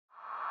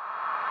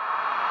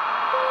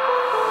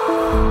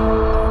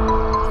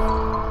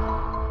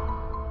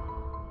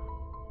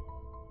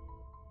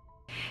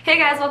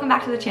welcome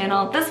back to the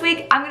channel. This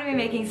week, I'm gonna be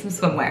making some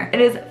swimwear.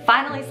 It is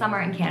finally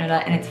summer in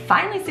Canada and it's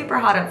finally super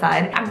hot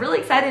outside. I'm really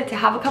excited to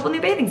have a couple new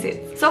bathing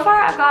suits. So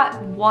far, I've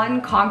got one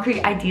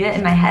concrete idea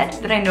in my head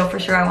that I know for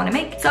sure I wanna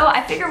make. So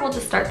I figure we'll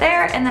just start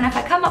there, and then if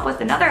I come up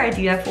with another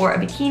idea for a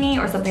bikini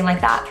or something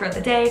like that throughout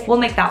the day, we'll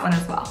make that one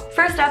as well.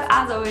 First up,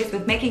 as always,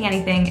 with making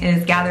anything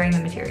is gathering the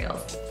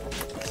materials.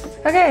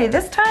 Okay,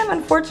 this time,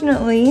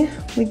 unfortunately,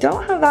 we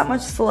don't have that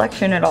much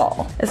selection at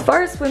all. As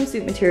far as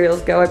swimsuit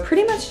materials go, I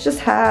pretty much just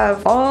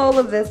have all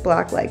of this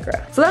black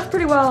lycra. So that's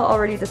pretty well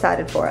already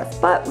decided for us,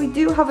 but we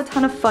do have a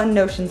ton of fun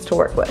notions to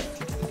work with.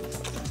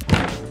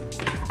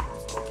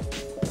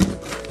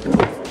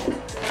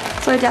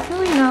 So I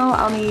definitely know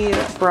I'll need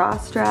bra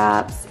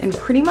straps and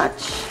pretty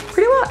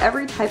well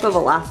every type of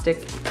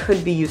elastic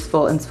could be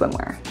useful in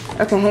swimwear.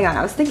 Okay, hang on,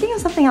 I was thinking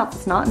of something else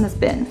that's not in this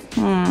bin.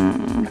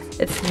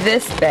 It's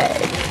this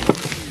bag.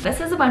 This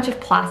is a bunch of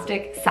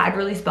plastic side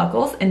release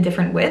buckles in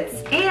different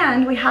widths,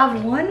 and we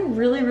have one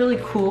really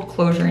cool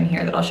closure in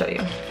here that I'll show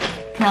you.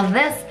 Now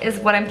this is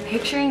what I'm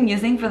picturing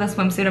using for the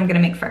swimsuit I'm gonna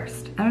make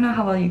first. I don't know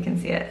how well you can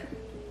see it.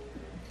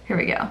 Here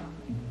we go.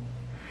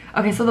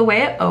 Okay, so the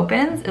way it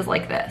opens is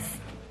like this.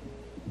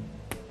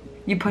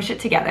 You push it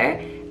together,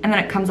 and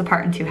then it comes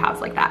apart in two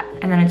halves like that,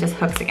 and then it just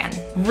hooks again.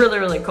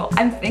 Really cool.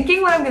 I'm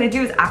thinking what I'm gonna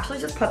do is actually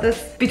just put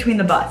this between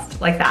the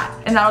bust like that,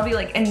 and that'll be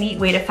like a neat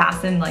way to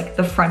fasten like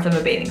the front of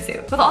a bathing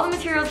suit. With all the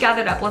materials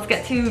gathered up, let's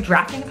get to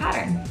drafting a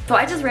pattern. So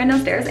I just ran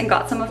downstairs and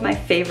got some of my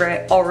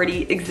favorite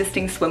already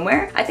existing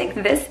swimwear. I think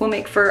this will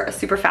make for a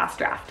super fast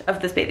draft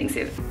of this bathing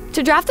suit.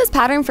 To draft this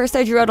pattern, first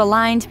I drew out a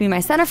line to be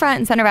my center front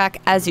and center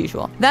back as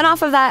usual. Then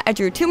off of that, I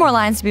drew two more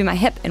lines to be my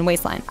hip and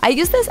waistline. I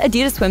used this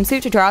Adidas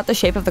swimsuit to draw out the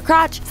shape of the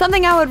crotch,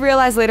 something I would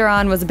realize later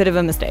on was a bit of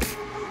a mistake.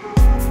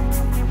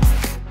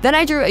 Then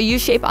I drew a U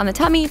shape on the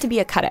tummy to be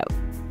a cutout.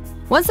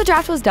 Once the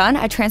draft was done,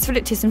 I transferred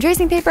it to some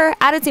tracing paper,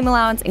 added seam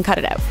allowance, and cut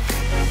it out.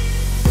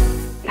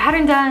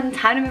 Pattern done,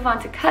 time to move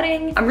on to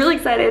cutting. I'm really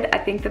excited. I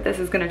think that this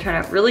is gonna turn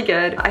out really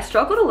good. I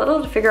struggled a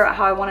little to figure out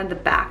how I wanted the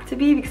back to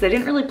be because I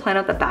didn't really plan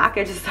out the back.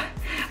 I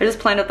just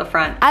planned out the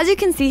front. As you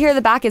can see here,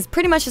 the back is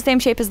pretty much the same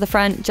shape as the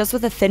front, just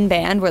with a thin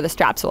band where the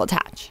straps will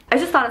attach. I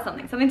just thought of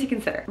something to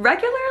consider.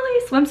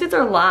 Regularly, swimsuits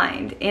are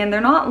lined, and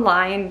they're not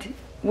lined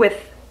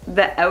with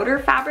the outer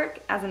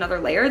fabric as another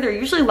layer. They're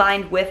usually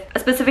lined with a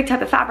specific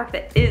type of fabric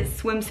that is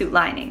swimsuit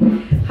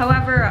lining.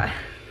 However,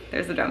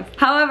 there's the drums.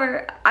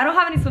 However, I don't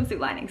have any swimsuit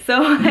lining,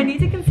 so I need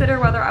to consider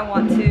whether I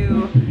want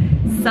to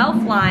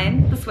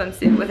self-line the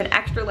swimsuit with an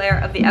extra layer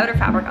of the outer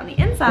fabric on the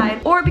inside,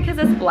 or because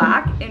it's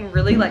black and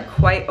really like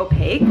quite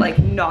opaque, like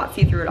not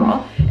see-through at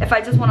all, if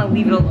I just want to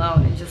leave it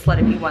alone and just let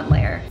it be one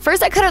layer.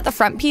 First, I cut out the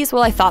front piece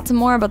while I thought some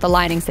more about the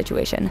lining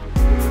situation.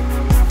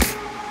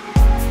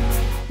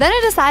 Then I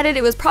decided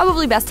it was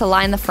probably best to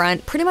line the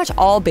front. Pretty much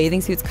all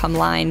bathing suits come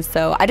lined,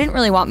 so I didn't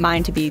really want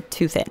mine to be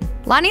too thin.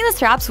 Lining the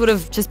straps would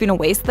have just been a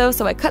waste though,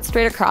 so I cut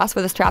straight across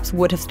where the straps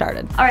would have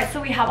started. All right,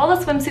 so we have all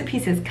the swimsuit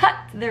pieces cut,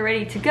 they're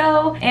ready to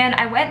go, and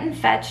I went and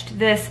fetched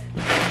this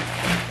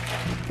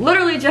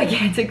literally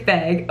gigantic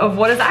bag of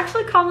what is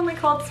actually commonly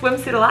called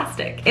swimsuit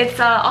elastic. It's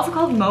also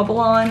called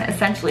Mobilon.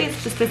 Essentially,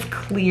 it's just this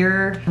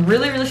clear,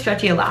 really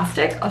stretchy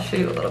elastic. I'll show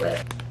you a little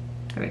bit.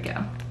 There we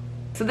go.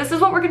 So this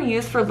is what we're gonna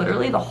use for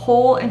literally the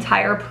whole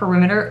entire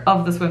perimeter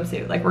of the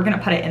swimsuit. Like, we're gonna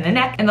put it in the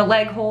neck, in the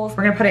leg holes,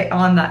 we're gonna put it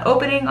on the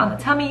opening, on the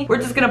tummy. We're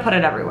just gonna put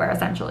it everywhere,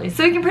 essentially.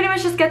 So you can pretty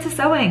much just get to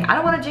sewing. I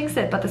don't wanna jinx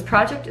it, but this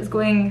project is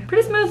going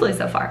pretty smoothly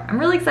so far. I'm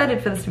really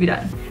excited for this to be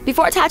done.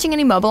 Before attaching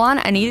any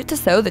Mobilon, I needed to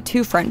sew the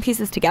two front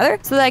pieces together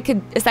so that I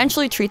could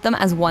essentially treat them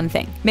as one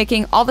thing,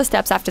 making all the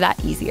steps after that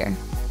easier.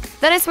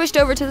 Then I switched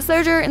over to the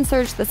serger and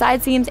serged the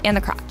side seams and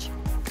the crotch.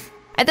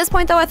 At this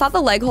point though, I thought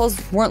the leg holes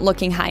weren't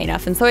looking high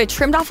enough, and so I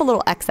trimmed off a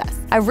little excess.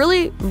 I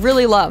really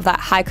love that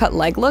high cut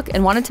leg look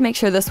and wanted to make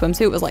sure this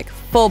swimsuit was like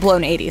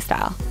full-blown 80s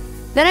style.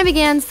 Then I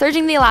began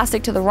serging the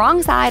elastic to the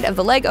wrong side of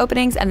the leg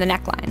openings and the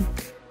neckline.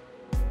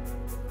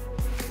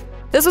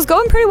 This was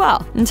going pretty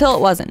well, until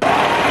it wasn't.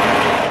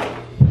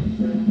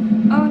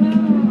 Oh no.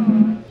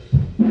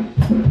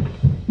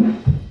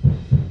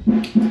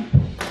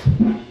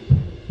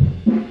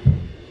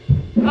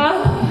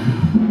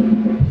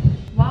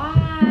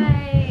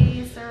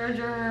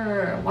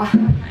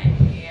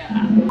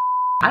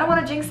 I don't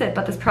want to jinx it,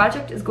 but this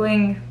project is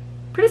going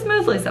pretty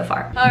smoothly so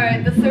far. All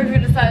right, the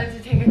serger decided to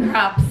take a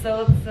crap,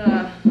 so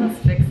let's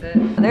fix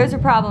it. There's your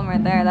problem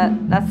right there.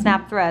 That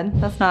snap thread.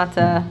 That's not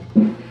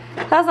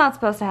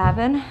supposed to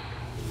happen.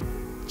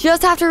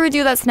 Just have to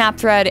redo that snap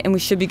thread, and we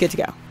should be good to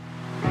go.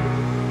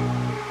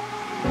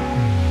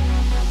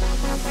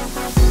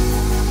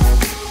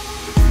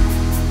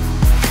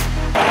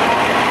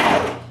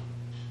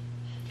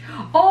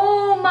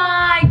 Oh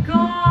my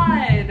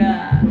god!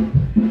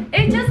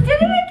 It just did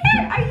it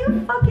again! Are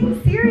you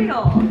fucking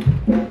serial?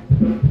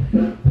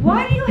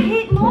 Why do you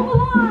hate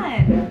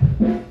Mobilon?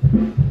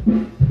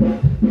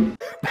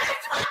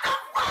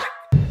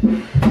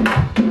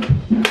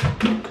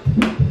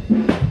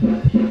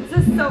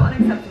 This is so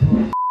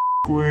unacceptable.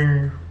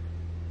 Going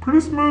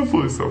pretty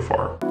smoothly so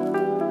far.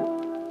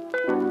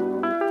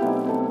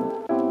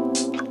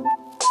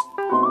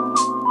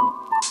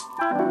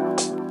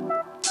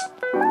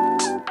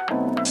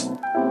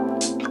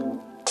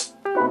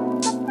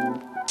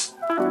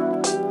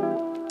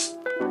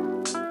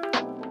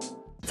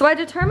 So I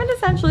determined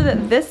essentially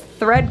that this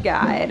thread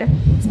guide,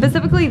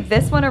 specifically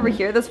this one over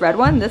here, this red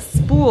one, this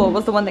spool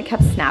was the one that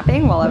kept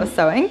snapping while I was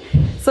sewing.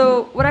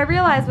 So what I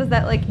realized was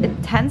that like it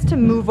tends to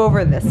move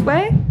over this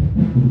way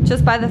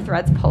just by the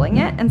threads pulling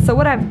it. And so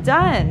what I've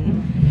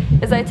done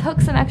is I took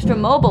some extra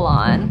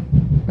Mobilon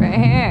right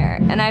here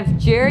and I've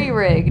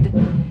jerry-rigged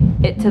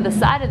it to the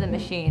side of the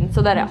machine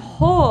so that it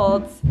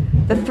holds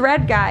the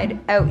thread guide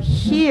out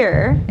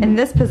here in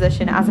this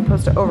position as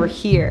opposed to over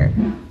here.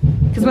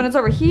 Because when it's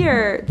over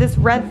here, this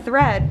red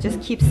thread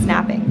just keeps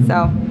snapping. So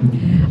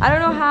I don't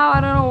know how, I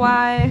don't know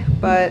why,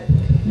 but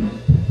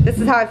this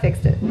is how I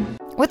fixed it.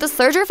 With the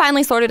serger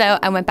finally sorted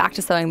out, I went back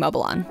to sewing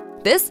Mobilon.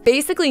 This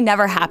basically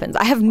never happens.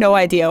 I have no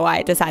idea why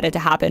it decided to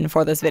happen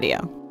for this video.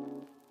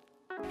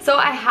 So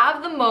I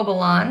have the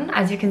Mobilon,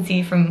 as you can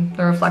see from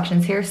the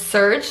reflections here,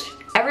 serged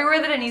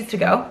everywhere that it needs to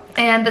go.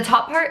 And the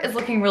top part is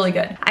looking really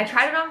good. I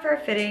tried it on for a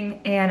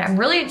fitting and I'm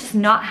really just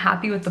not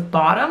happy with the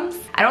bottoms.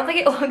 I don't think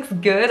it looks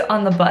good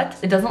on the butt.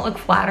 It doesn't look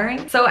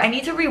flattering. So I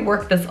need to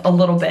rework this a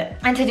little bit.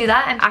 And to do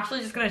that, I'm actually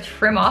just gonna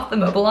trim off the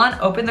Mobilon,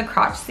 open the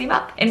crotch seam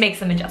up, and make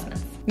some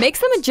adjustments. Make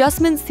some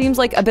adjustments seems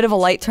like a bit of a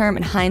light term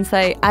in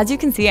hindsight. As you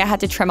can see, I had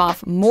to trim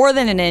off more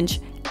than an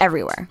inch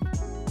everywhere.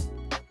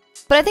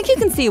 But I think you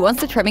can see once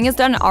the trimming is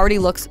done, it already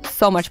looks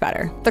so much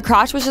better. The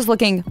crotch was just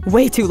looking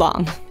way too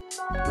long.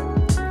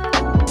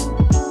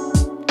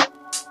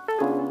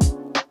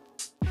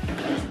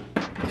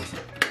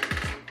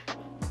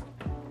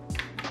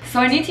 So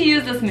I need to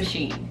use this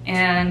machine,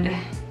 and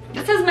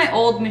this is my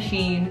old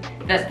machine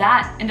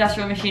that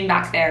industrial machine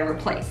back there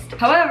replaced.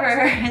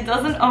 However, it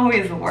doesn't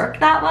always work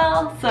that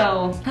well,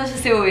 so let's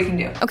just see what we can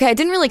do. Okay, I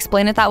didn't really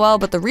explain it that well,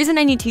 but the reason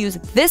I need to use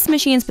this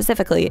machine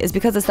specifically is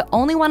because it's the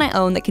only one I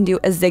own that can do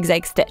a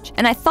zigzag stitch.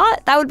 And I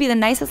thought that would be the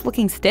nicest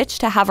looking stitch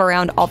to have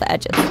around all the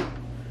edges.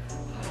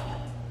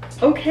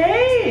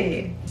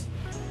 Okay.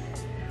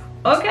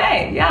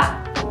 Okay,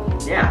 yeah.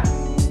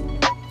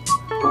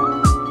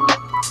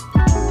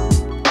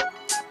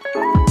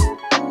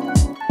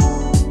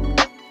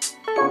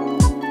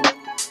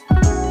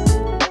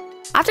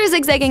 After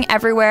zigzagging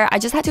everywhere, I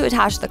just had to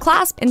attach the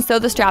clasp and sew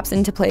the straps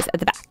into place at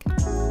the back.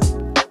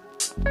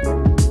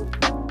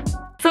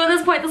 So at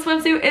this point, the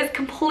swimsuit is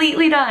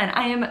completely done.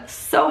 I am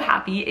so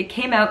happy. It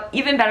came out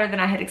even better than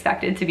I had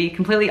expected, to be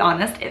completely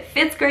honest. It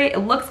fits great, it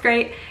looks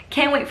great.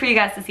 Can't wait for you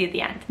guys to see at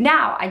the end.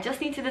 Now, I just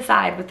need to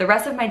decide with the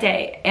rest of my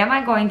day, am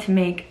I going to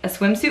make a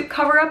swimsuit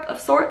cover-up of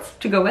sorts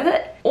to go with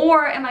it?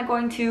 Or am I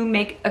going to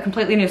make a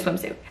completely new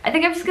swimsuit? I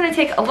think I'm just gonna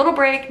take a little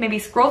break, maybe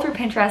scroll through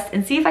Pinterest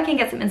and see if I can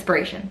get some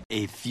inspiration.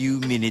 A few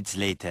minutes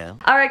later.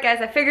 All right guys,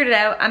 I figured it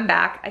out, I'm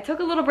back. I took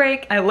a little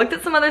break, I looked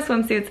at some other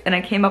swimsuits and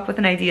I came up with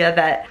an idea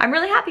that I'm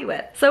really happy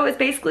with. So it's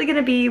basically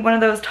gonna be one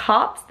of those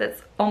tops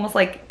that's almost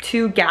like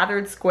two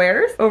gathered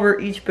squares over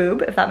each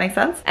boob, if that makes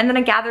sense. And then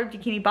a gathered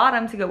bikini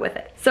bottom to go with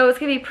it. So it's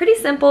gonna be pretty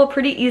simple,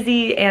 pretty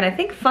easy, and I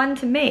think fun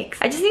to make.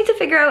 I just need to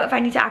figure out if I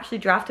need to actually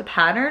draft a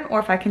pattern or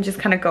if I can just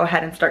kind of go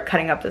ahead and start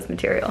cutting up this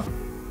material.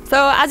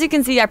 So as you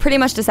can see, I pretty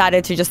much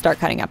decided to just start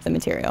cutting up the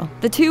material.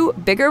 The two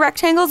bigger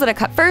rectangles that I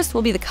cut first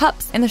will be the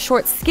cups, and the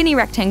short skinny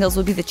rectangles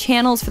will be the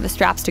channels for the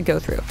straps to go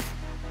through.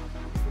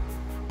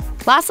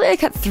 Lastly, I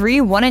cut 3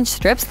 1-inch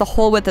strips the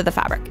whole width of the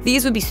fabric.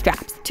 These would be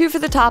straps, 2 for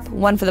the top,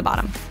 1 for the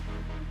bottom.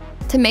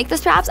 To make the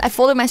straps, I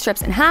folded my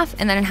strips in half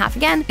and then in half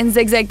again and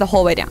zigzagged the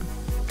whole way down.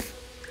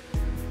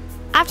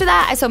 After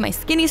that, I sewed my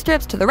skinny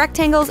strips to the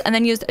rectangles and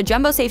then used a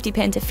jumbo safety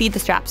pin to feed the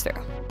straps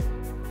through.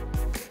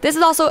 This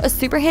is also a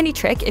super handy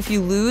trick if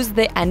you lose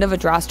the end of a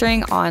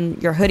drawstring on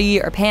your hoodie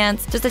or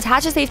pants. Just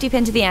attach a safety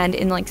pin to the end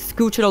and like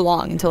scooch it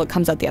along until it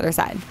comes out the other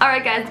side. All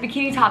right guys, the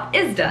bikini top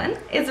is done.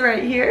 It's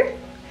right here.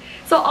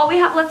 So all we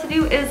have left to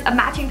do is a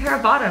matching pair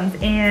of bottoms,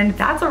 and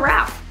that's a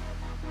wrap.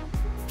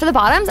 For the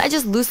bottoms, I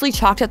just loosely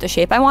chalked out the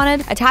shape I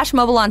wanted, attached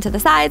Mobilon to the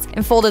sides,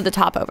 and folded the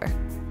top over.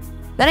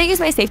 Then I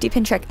used my safety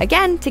pin trick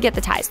again to get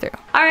the ties through.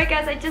 All right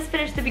guys, I just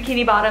finished the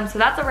bikini bottom, so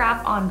that's a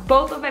wrap on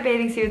both of my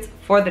bathing suits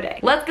for the day.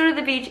 Let's go to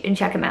the beach and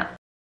check them out.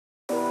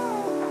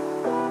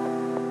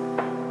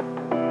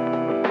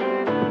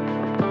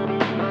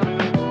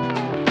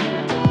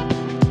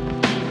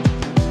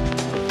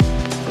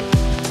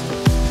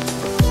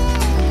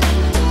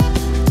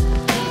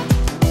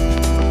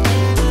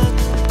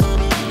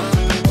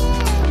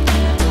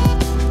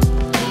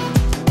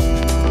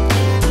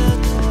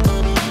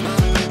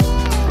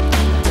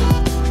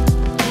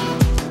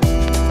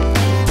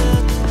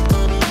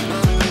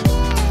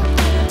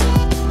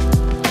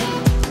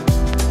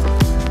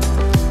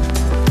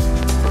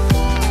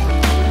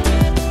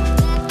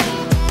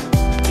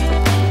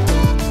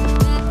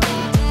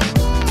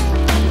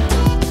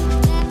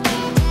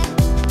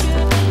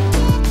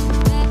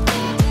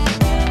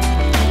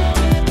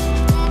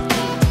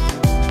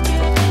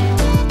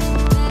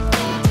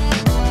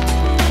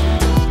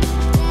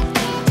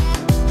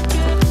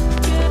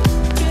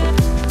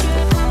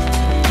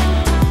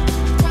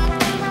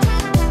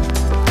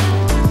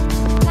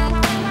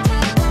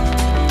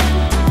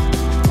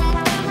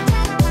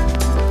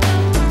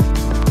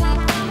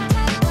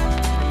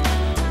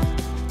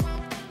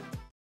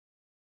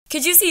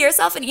 Could you see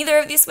yourself in either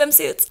of these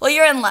swimsuits? Well,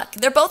 you're in luck.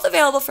 They're both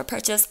available for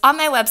purchase on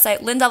my website,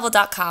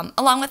 lindevil.com,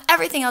 along with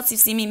everything else you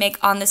see me make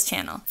on this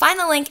channel. Find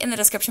the link in the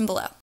description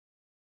below.